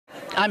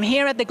I'm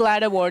here at the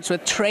GLAAD Awards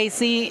with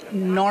Tracey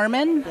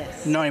Norman.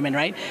 Yes. Norman,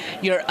 right?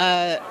 You're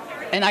an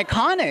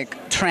iconic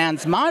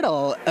trans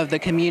model of the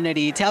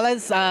community. Tell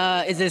us,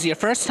 is this your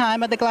first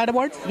time at the GLAAD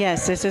Awards?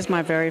 Yes, this is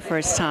my very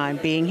first time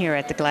being here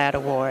at the GLAAD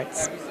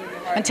Awards.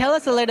 And tell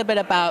us a little bit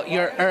about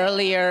your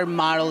earlier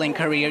modeling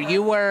career.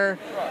 You were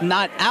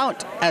not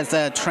out as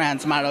a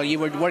trans model. You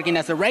were working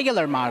as a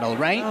regular model,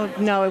 right? Oh,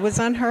 no, it was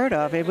unheard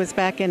of. It was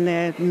back in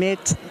the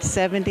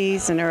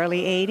mid-'70s and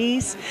early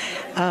 '80s.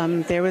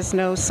 There was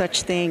no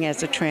such thing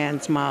as a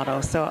trans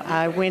model. So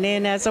I went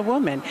in as a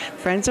woman.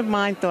 Friends of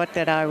mine thought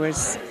that I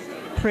was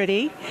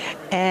pretty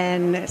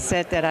and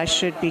said that I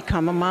should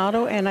become a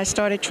model, and I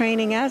started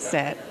training as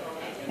that.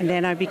 And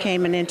then I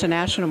became an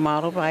international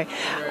model by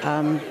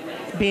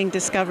being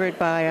discovered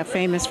by a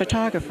famous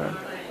photographer.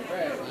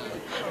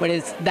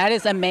 That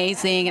is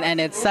amazing, and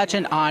it's such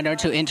an honor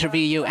to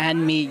interview you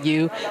and meet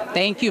you.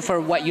 Thank you for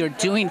what you're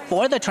doing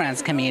for the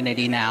trans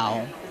community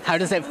now. How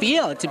does it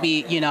feel to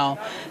be,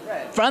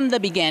 from the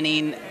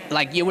beginning,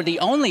 like you were the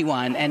only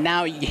one, and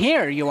now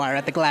here you are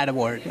at the GLAAD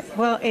Awards?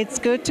 Well, it's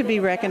good to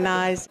be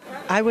recognized.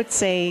 I would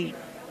say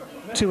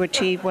to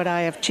achieve what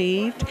I have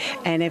achieved,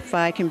 and if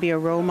I can be a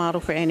role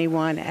model for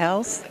anyone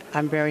else,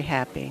 I'm very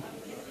happy.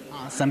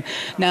 Awesome.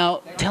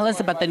 Now, tell us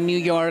about the New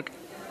York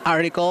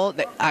article.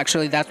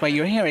 Actually, that's why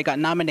you're here. It got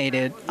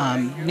nominated.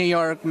 New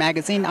York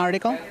Magazine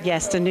article?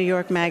 Yes, the New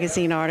York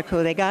Magazine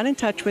article. They got in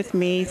touch with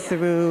me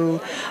through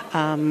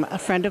a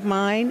friend of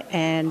mine,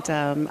 and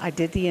I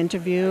did the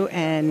interview,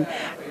 and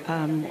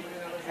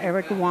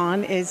Eric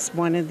Wan is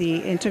one of the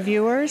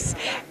interviewers,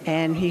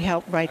 and he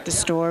helped write the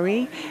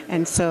story,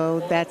 and so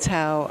that's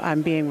how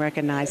I'm being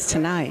recognized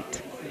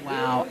tonight.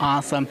 Wow,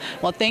 awesome.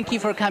 Well, thank you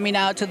for coming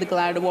out to the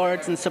GLAAD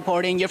Awards and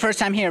supporting. Your first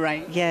time here,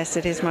 right? Yes,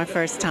 it is my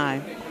first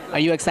time. Are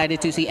you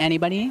excited to see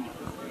anybody?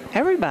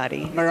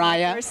 Everybody.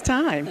 Mariah? First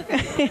time.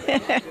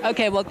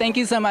 Okay, well, thank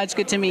you so much.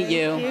 Good to meet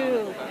you. Thank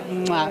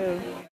you. Mwah. Thank you.